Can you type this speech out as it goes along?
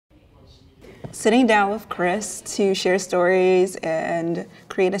Sitting down with Kris to share stories and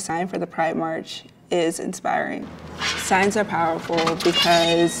create a sign for the Pride March is inspiring. Signs are powerful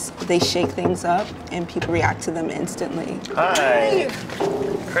because they shake things up and people react to them instantly. Hi,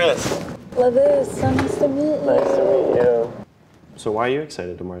 Kris. Loveis, so nice to meet you. Nice to meet you. So why are you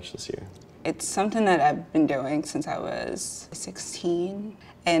excited to march this year? It's something that I've been doing since I was 16,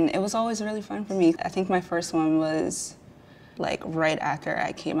 and it was always really fun for me. I think my first one was like right after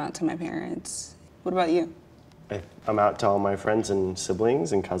I came out to my parents. What about you? I'm out to all my friends and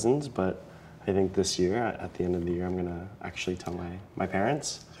siblings and cousins, but I think this year, at the end of the year, I'm gonna actually tell my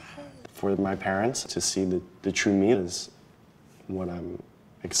parents. For my parents to see the true me is what I'm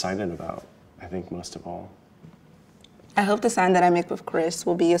excited about, I think, most of all. I hope the sign that I make with Kris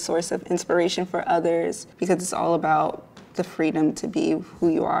will be a source of inspiration for others because it's all about the freedom to be who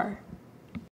you are.